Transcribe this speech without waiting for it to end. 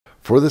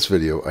For this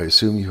video, I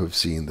assume you have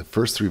seen the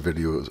first 3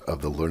 videos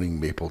of the Learning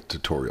Maple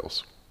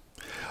tutorials.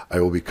 I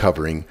will be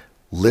covering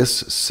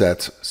lists,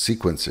 sets,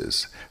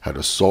 sequences, how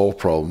to solve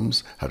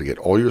problems, how to get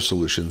all your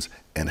solutions,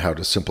 and how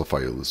to simplify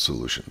your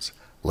solutions.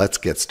 Let's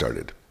get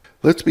started.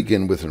 Let's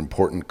begin with an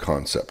important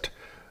concept.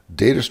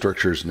 Data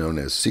structures known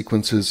as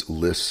sequences,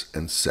 lists,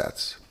 and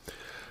sets.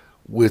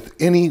 With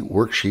any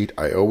worksheet,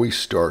 I always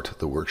start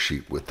the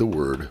worksheet with the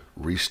word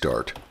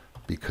restart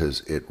because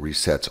it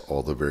resets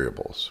all the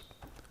variables.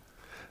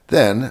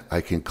 Then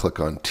I can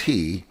click on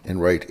T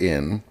and write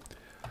in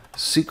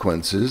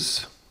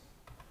sequences,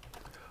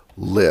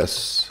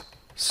 lists,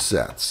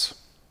 sets.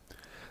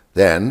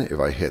 Then if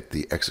I hit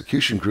the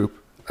execution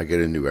group, I get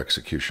a new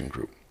execution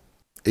group.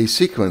 A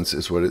sequence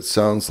is what it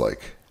sounds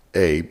like.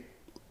 A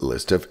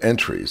list of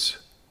entries.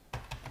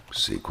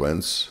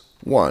 Sequence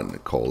 1 :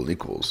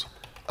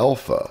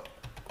 alpha,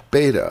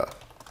 beta,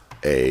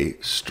 a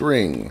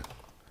string,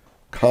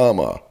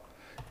 comma,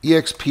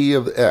 exp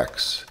of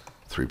x,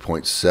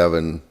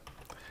 3.7,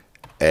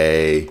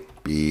 a,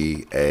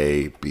 b,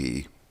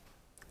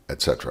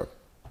 etc.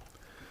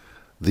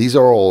 These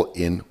are all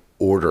in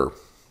order.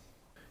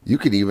 You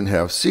could even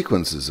have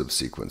sequences of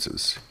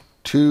sequences.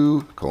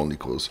 2 :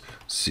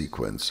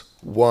 sequence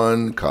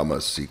 1, comma,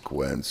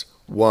 sequence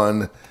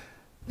 1,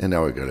 and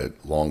now we got a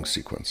long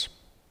sequence.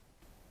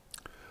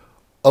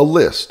 A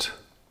list.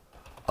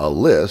 A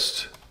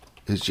list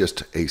is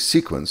just a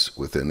sequence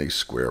within a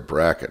square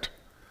bracket.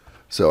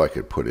 So I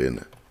could put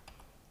in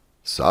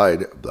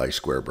side by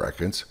square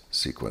brackets,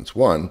 sequence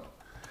 1,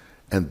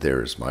 and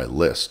there's my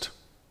list.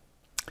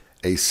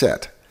 A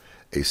set.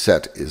 A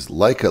set is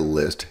like a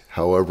list,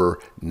 however,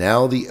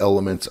 now the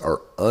elements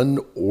are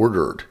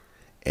unordered.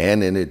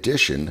 And in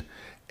addition,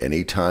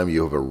 anytime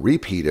you have a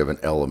repeat of an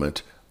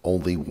element,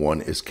 only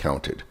one is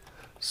counted.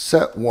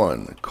 Set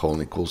 1 :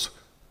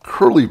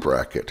 curly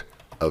bracket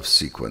of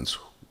sequence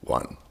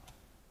 1.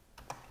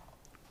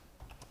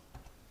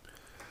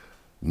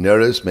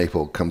 Notice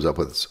Maple comes up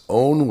with its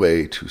own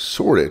way to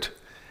sort it,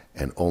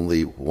 and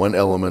only one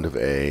element of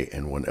A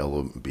and one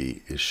element of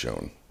B is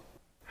shown.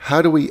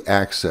 How do we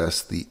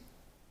access the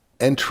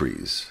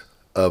entries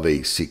of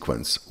a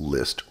sequence,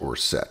 list, or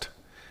set?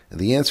 And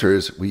the answer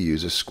is we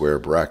use a square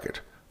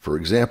bracket. For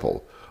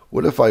example,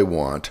 what if I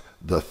want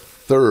the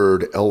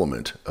third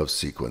element of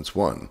sequence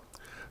 1?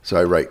 So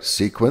I write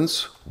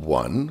sequence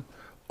 1,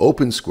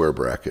 open square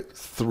bracket,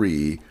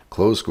 3,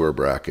 close square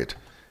bracket,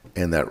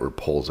 and that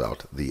pulls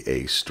out the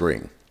A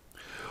string.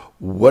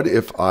 What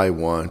if I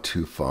want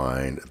to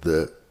find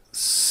the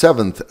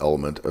 7th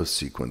element of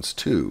sequence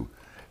 2?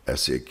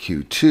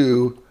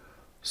 SAQ2,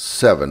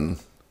 7,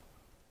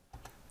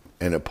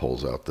 and it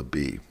pulls out the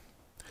B.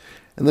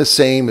 And the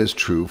same is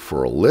true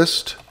for a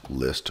list,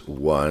 list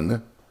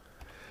 1.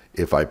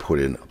 If I put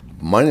in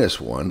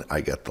 -1,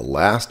 I get the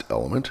last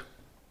element.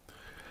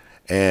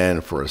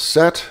 And for a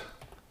set,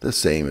 the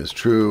same is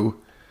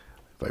true.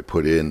 If I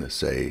put in,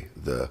 say,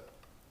 the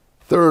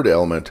third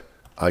element,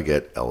 I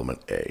get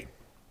element A.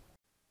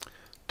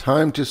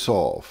 Time to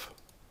solve.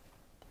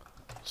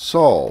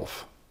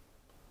 Solve.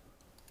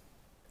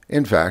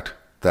 In fact,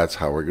 that's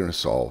how we're going to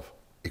solve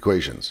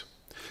equations.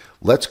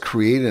 Let's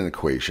create an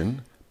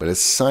equation, but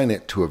assign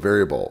it to a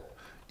variable.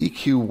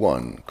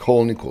 EQ1 :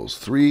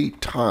 3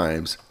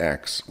 times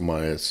x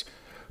minus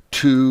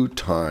 2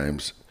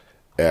 times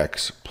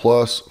x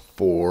plus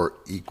 4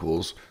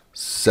 equals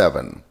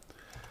 7.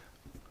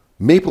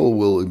 Maple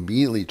will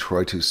immediately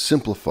try to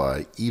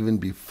simplify even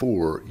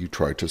before you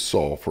try to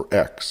solve for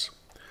x.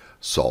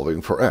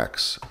 Solving for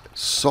x.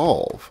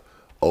 Solve,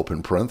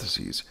 open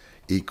parentheses,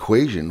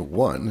 equation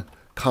 1,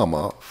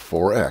 comma,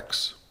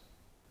 4x.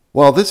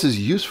 While this is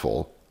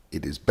useful,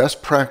 it is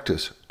best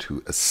practice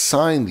to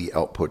assign the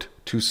output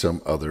to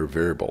some other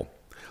variable.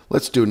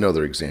 Let's do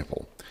another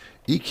example.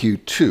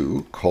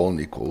 EQ2 :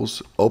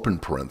 open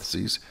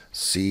parentheses,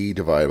 c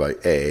divided by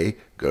a,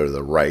 go to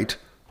the right,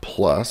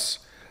 plus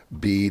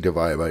b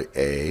divided by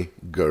a,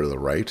 go to the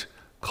right,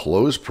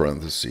 close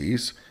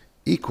parentheses,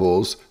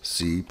 equals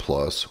c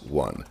plus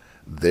 1.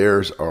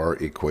 There's our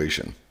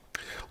equation.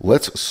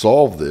 Let's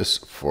solve this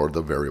for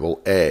the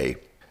variable a.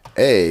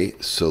 A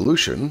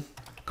solution :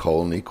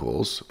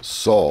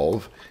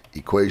 solve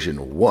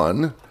equation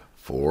 1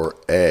 for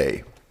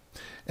a.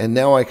 And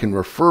now I can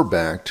refer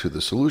back to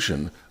the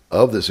solution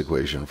of this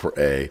equation for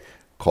a,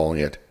 calling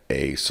it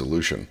a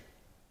solution.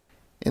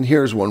 And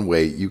here's one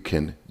way you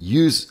can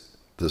use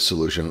the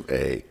solution of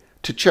A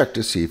to check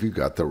to see if you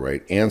got the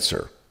right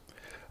answer.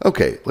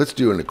 Okay, let's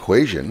do an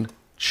equation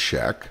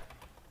check,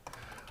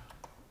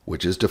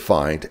 which is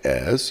defined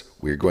as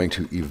we're going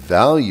to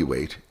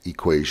evaluate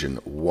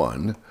equation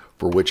 1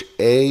 for which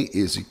A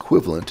is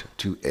equivalent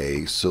to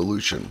a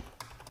solution.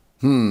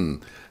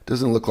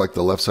 Doesn't look like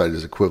the left side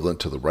is equivalent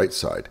to the right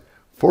side.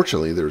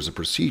 Fortunately, there's a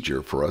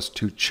procedure for us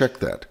to check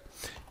that.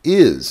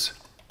 Is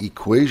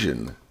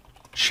equation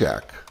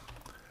check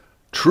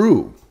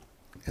true?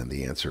 And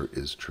the answer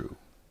is true.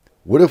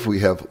 What if we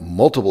have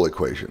multiple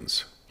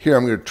equations? Here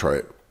I'm going to try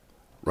it.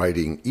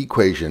 Writing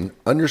equation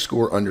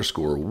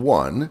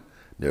 __1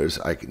 Notice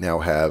I now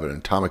have an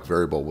atomic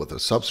variable with a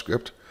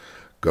subscript.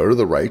 Go to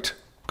the right,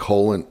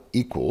 colon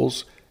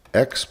equals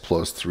x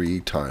plus 3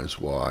 times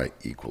y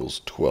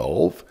equals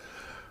 12.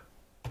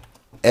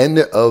 End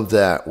of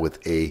that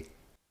with a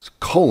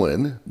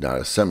colon, not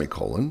a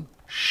semicolon.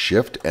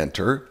 Shift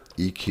enter,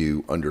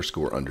 eq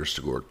underscore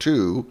underscore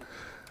 2,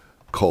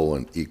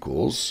 colon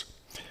equals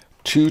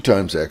 2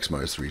 times x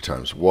minus 3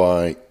 times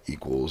y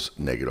equals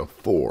negative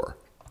 4.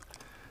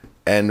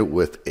 End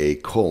with a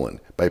colon.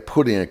 By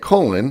putting a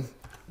colon,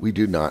 we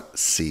do not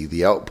see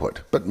the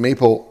output, but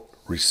Maple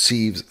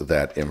receives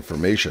that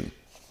information.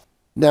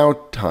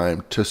 Now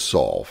time to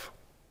solve.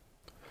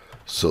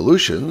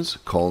 Solutions,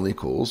 colon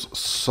equals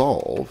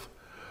solve.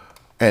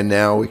 And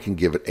now we can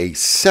give it a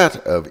set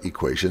of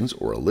equations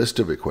or a list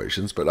of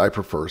equations, but I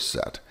prefer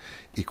set.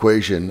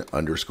 Equation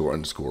underscore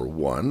underscore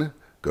 1,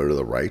 go to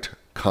the right,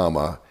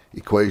 comma,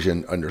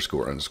 equation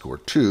underscore underscore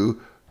 2,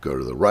 go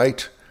to the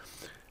right,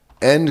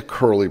 end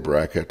curly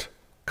bracket,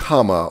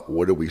 comma,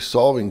 what are we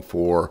solving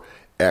for?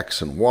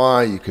 X and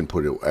y, you can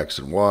put it x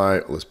and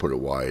y, let's put it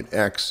y and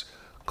x,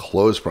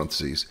 close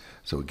parentheses.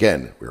 So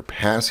again, we're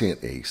passing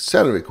it a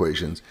set of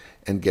equations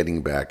and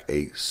getting back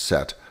a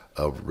set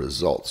of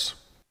results.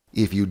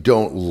 If you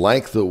don't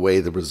like the way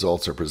the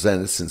results are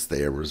presented, since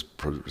they are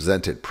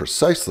presented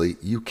precisely,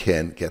 you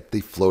can get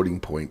the floating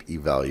point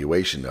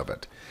evaluation of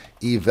it.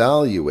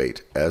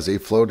 Evaluate as a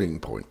floating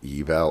point,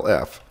 eval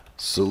f,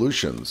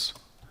 solutions.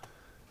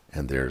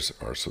 And there's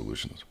our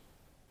solutions.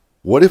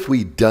 What if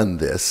we done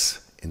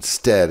this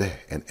instead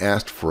and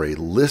asked for a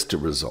list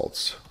of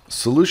results?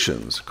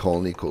 Solutions,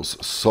 colon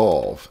equals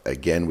solve.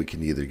 Again, we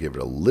can either give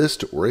it a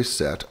list or a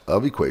set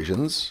of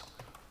equations.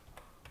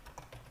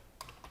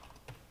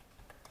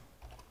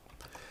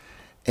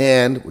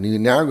 And we're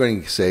now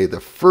going to say the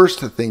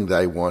first thing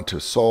that I want to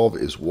solve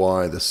is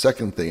y. The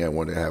second thing I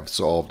want to have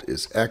solved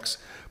is x.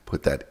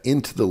 Put that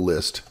into the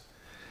list.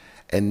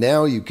 And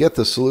now you get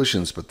the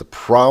solutions, but the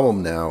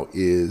problem now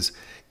is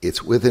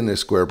it's within a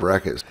square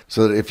bracket.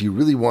 So that if you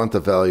really want the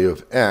value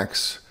of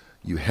x,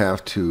 you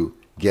have to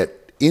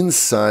get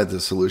inside the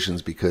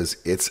solutions because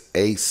it's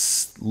a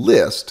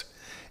list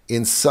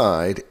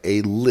inside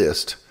a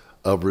list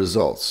of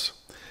results.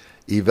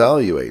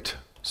 Evaluate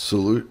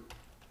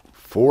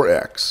for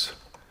x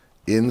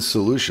in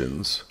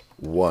solutions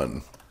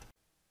 1.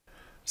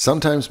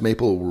 Sometimes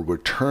Maple will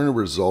return a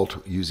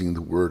result using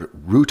the word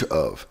root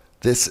of.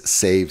 This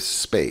saves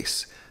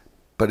space.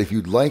 But if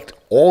you'd liked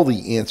all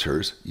the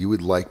answers, you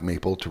would like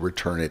Maple to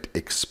return it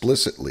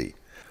explicitly.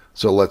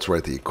 So let's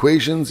write the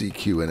equations,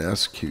 EQ and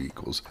SQ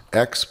equals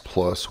x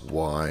plus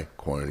y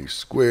quantity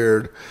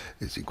squared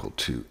is equal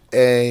to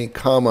a,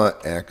 comma,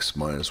 x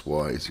minus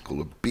y is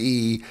equal to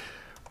b.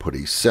 Put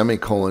a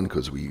semicolon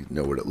because we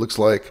know what it looks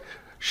like.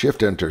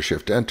 Shift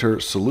enter,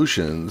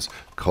 solutions,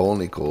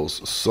 colon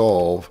equals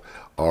solve.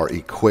 Our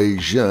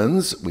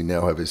equations, we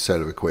now have a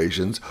set of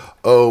equations.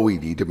 Oh, we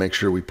need to make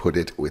sure we put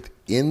it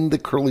within the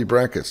curly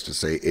brackets to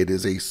say it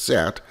is a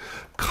set,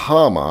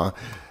 comma,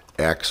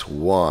 x,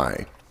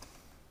 y.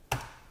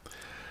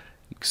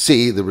 You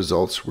see the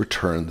results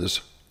return this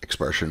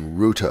expression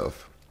root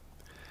of.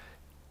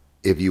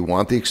 If you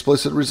want the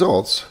explicit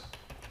results,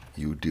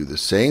 you do the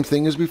same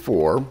thing as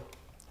before.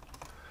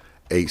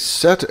 A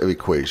set of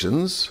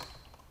equations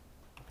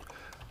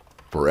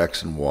for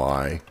x and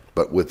y,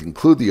 but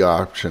include the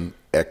option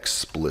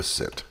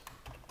explicit.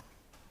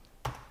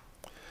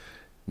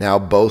 Now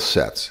both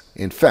sets.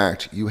 In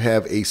fact, you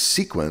have a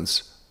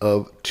sequence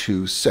of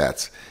 2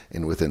 sets,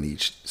 and within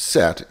each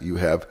set you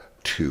have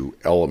 2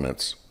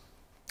 elements.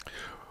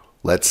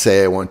 Let's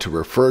say I want to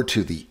refer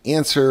to the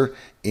answer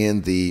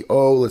in the,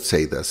 let's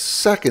say the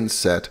second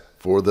set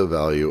for the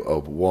value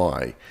of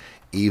y.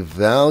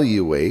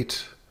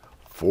 Evaluate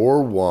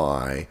for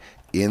y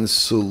in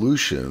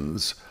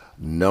solutions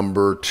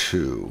number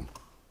 2.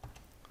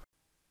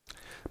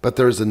 But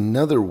there's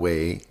another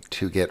way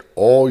to get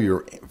all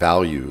your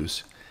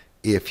values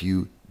if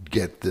you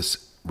get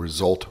this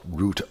result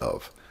root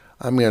of.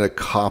 I'm going to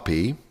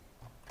copy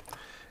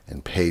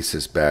and paste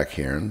this back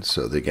here. And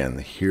so again,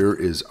 here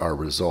is our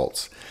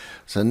results.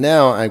 So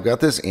now I've got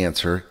this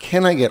answer.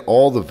 Can I get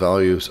all the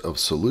values of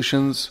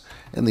solutions?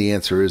 And the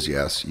answer is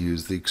yes.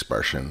 Use the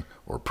expression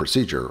or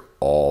procedure,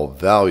 all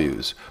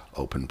values,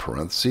 open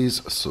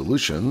parentheses,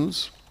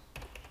 solutions,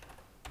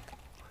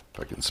 if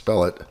I can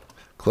spell it,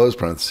 close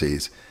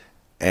parentheses,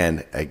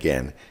 and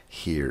again,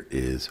 here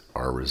is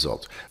our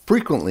result.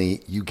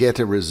 Frequently, you get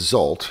a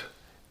result,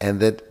 and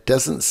that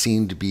doesn't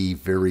seem to be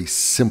very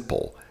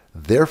simple.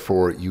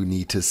 Therefore, you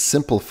need to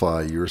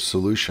simplify your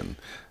solution.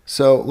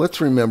 So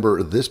let's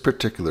remember this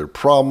particular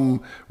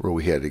problem where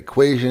we had an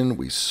equation,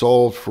 we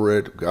solved for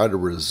it, got a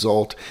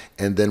result,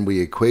 and then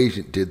we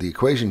did the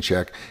equation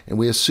check, and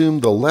we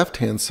assumed the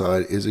left-hand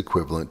side is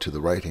equivalent to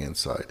the right-hand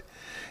side.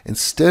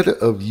 Instead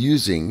of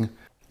using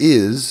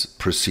is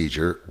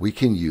procedure, we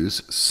can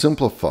use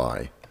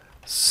simplify.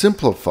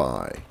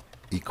 Simplify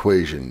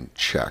equation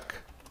check.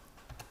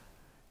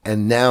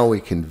 And now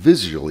we can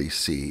visually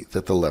see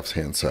that the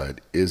left-hand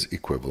side is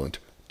equivalent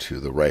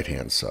to the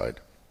right-hand side.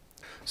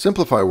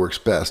 Simplify works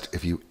best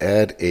if you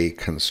add a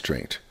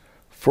constraint.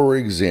 For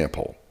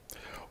example,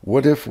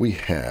 what if we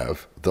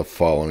have the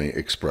following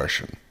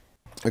expression?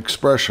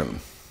 Expression,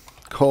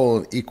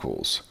 colon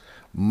equals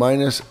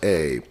minus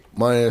a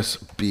minus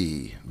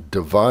b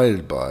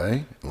divided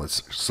by,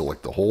 let's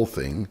select the whole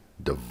thing,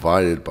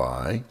 divided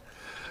by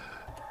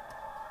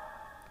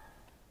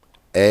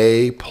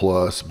a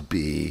plus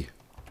b,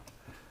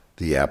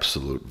 the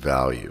absolute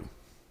value.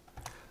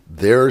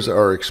 There's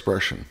our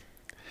expression.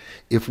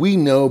 If we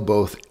know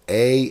both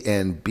a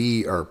and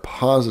b are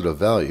positive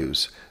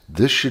values,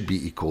 this should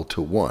be equal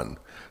to 1.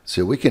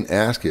 So we can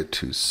ask it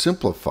to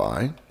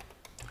simplify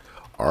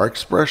our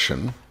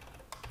expression,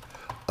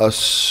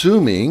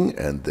 assuming,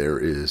 and there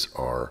is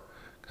our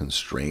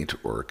constraint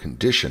or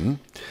condition,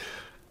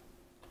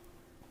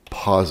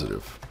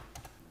 positive.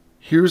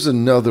 Here's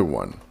another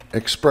one.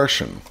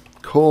 Expression,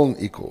 colon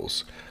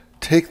equals,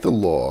 take the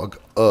log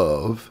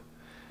of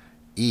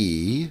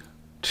e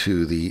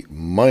to the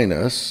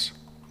minus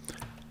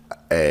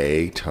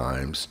a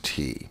times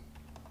t.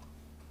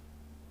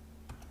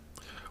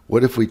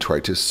 What if we try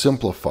to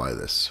simplify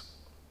this?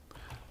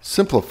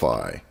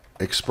 Simplify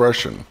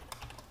expression.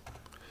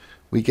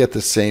 We get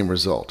the same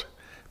result.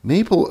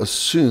 Maple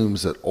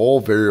assumes that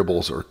all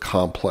variables are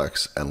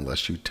complex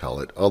unless you tell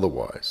it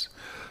otherwise.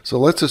 So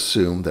let's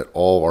assume that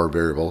all our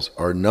variables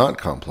are not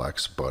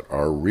complex but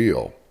are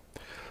real.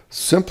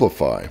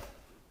 Simplify.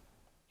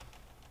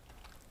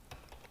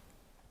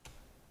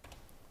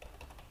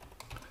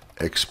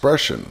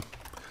 Expression,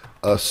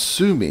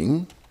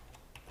 assuming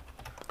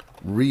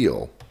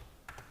real.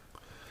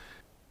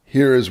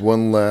 Here is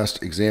one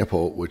last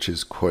example which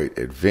is quite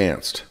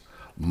advanced.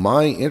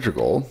 My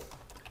integral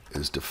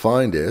is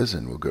defined as,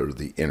 and we'll go to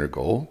the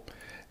integral,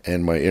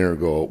 and my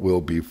integral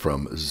will be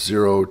from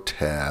 0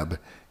 tab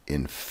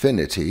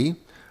infinity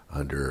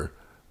under,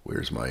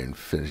 where's my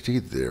infinity?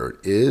 There it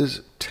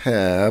is,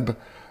 tab,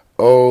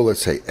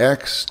 let's say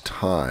x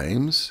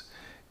times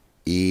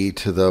e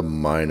to the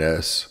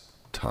minus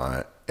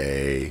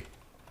a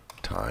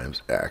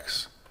times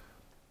x,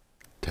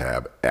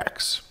 tab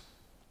x.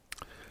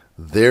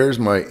 There's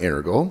my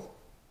integral.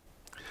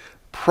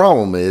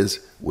 Problem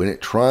is, when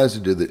it tries to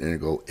do the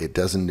integral, it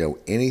doesn't know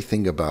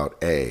anything about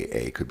a.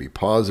 A could be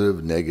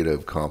positive,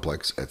 negative,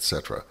 complex,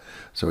 etc.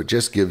 So it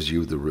just gives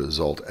you the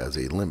result as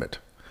a limit.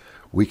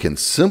 We can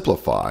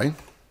simplify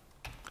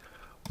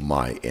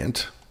my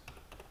int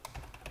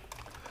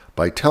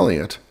by telling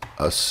it,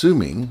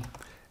 assuming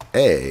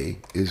a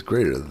is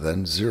greater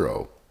than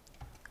 0.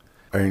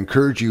 I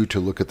encourage you to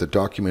look at the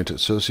document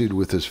associated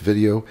with this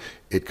video.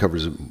 It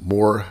covers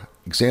more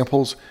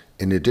examples.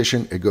 In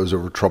addition, it goes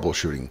over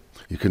troubleshooting.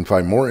 You can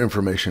find more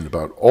information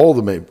about all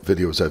the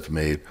videos I've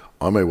made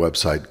on my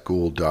website,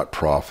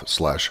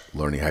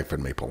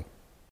 gould.prof/learning-maple.